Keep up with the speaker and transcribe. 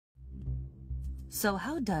So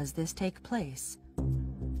how does this take place?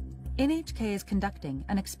 NHK is conducting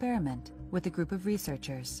an experiment with a group of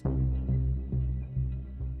researchers.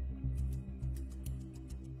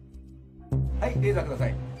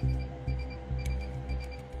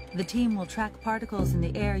 The team will track particles in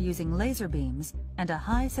the air using laser beams and a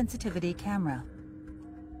high-sensitivity camera.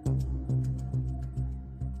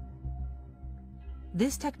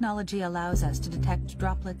 This technology allows us to detect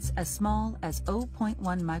droplets as small as 0.1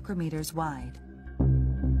 micrometers wide.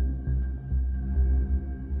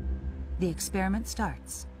 The experiment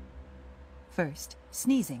starts. First,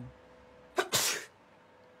 sneezing.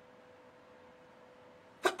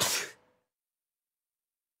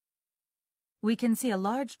 We can see a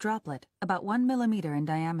large droplet about 1 millimeter in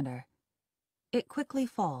diameter. It quickly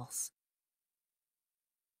falls.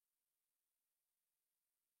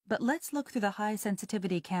 But let's look through the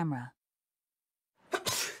high-sensitivity camera.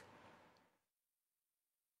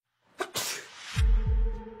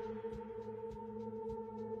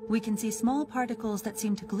 We can see small particles that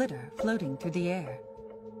seem to glitter floating through the air.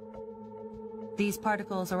 These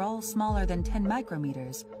particles are all smaller than 10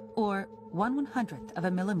 micrometers, or 1/100th of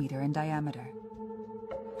a millimeter in diameter.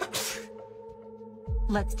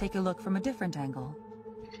 Let's take a look from a different angle.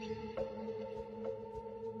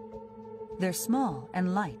 They're small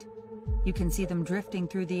and light. You can see them drifting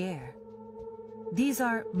through the air. These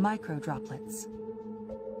are microdroplets.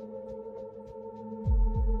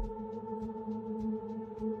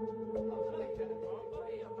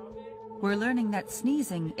 We're learning that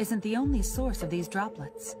sneezing isn't the only source of these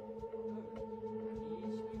droplets.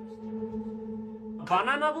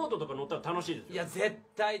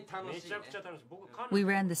 We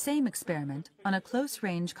ran the same experiment on a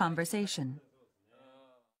close-range conversation.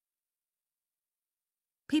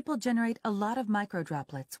 People generate a lot of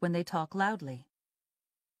microdroplets when they talk loudly.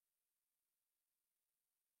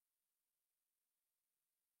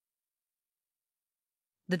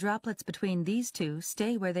 The droplets between these two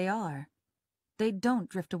stay where they are. They don't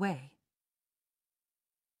drift away.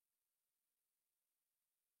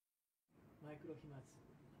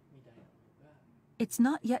 It's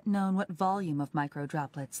not yet known what volume of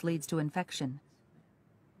microdroplets leads to infection.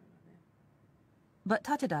 But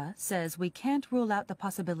Tateda says we can't rule out the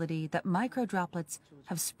possibility that microdroplets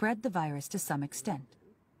have spread the virus to some extent.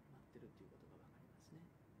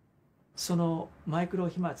 そのマイクロ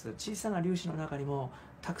飛沫、小さな粒子の中にも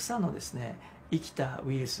たくさんのですね、生きた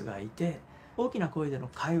ウイルスがいて、大きな声での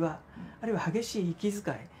会話、あるいは激しい息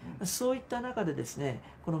遣い、そういった中でですね、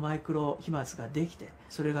このマイクロ飛沫ができて、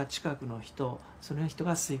それが近くの人、その人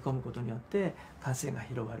が吸い込むことによって感染が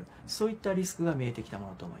広がる、そういったリスクが見えてきたも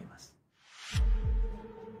のと思います。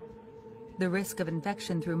The risk of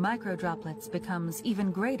infection through microdroplets becomes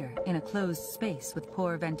even greater in a closed space with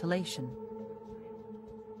poor ventilation.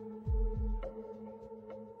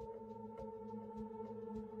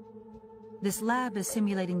 This lab is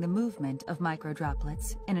simulating the movement of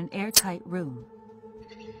microdroplets in an airtight room.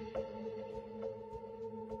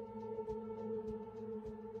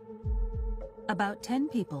 About 10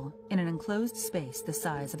 people in an enclosed space the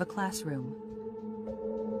size of a classroom.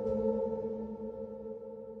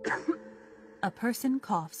 A person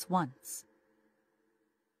coughs once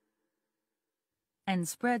and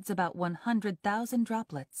spreads about 100,000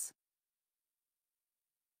 droplets.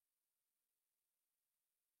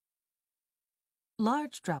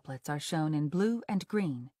 Large droplets are shown in blue and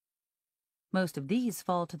green. Most of these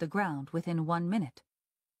fall to the ground within 1 minute.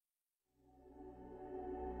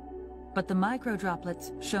 But the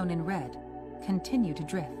microdroplets, shown in red, continue to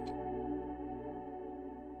drift.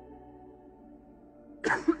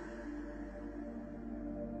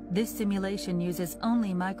 This simulation uses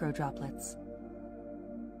only microdroplets.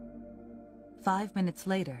 5 minutes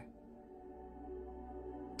later,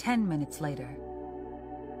 10 minutes later,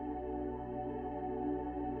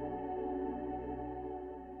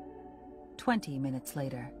 20 minutes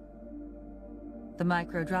later, the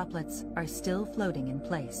microdroplets are still floating in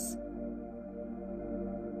place.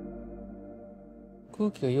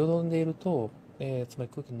 空気がよどんでいると、つまり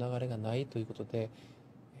空気の流れがないということで、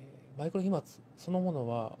マイクロ飛沫そのもの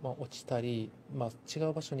は、落ちたり、違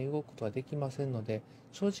う場所に動くことはできませんので、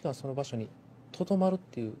長時間その場所にとどまるっ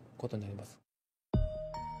ていうことになります。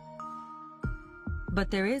But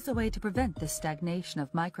there is a way to prevent this stagnation of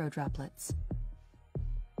microdroplets.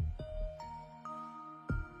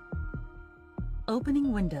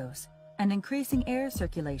 Opening windows and increasing air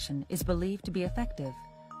circulation is believed to be effective.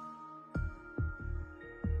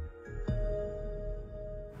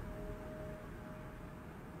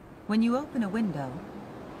 When you open a window,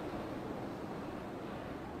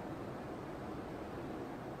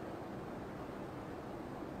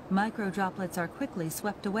 micro droplets are quickly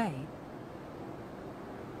swept away.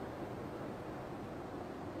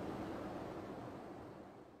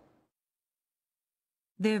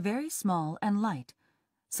 They're very small and light,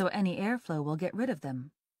 so any airflow will get rid of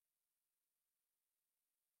them.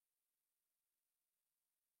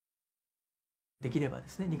できればで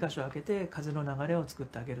すね、2箇所開けて風の流れを作っ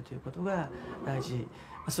てあげるということが大事。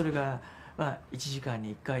それが1時間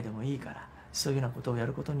に1回でもいいから、そういうようなことをや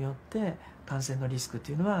ることによって感染のリスクっ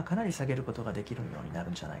ていうのはかなり下げることができるようにな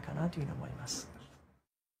るんじゃないかなというふうに思います。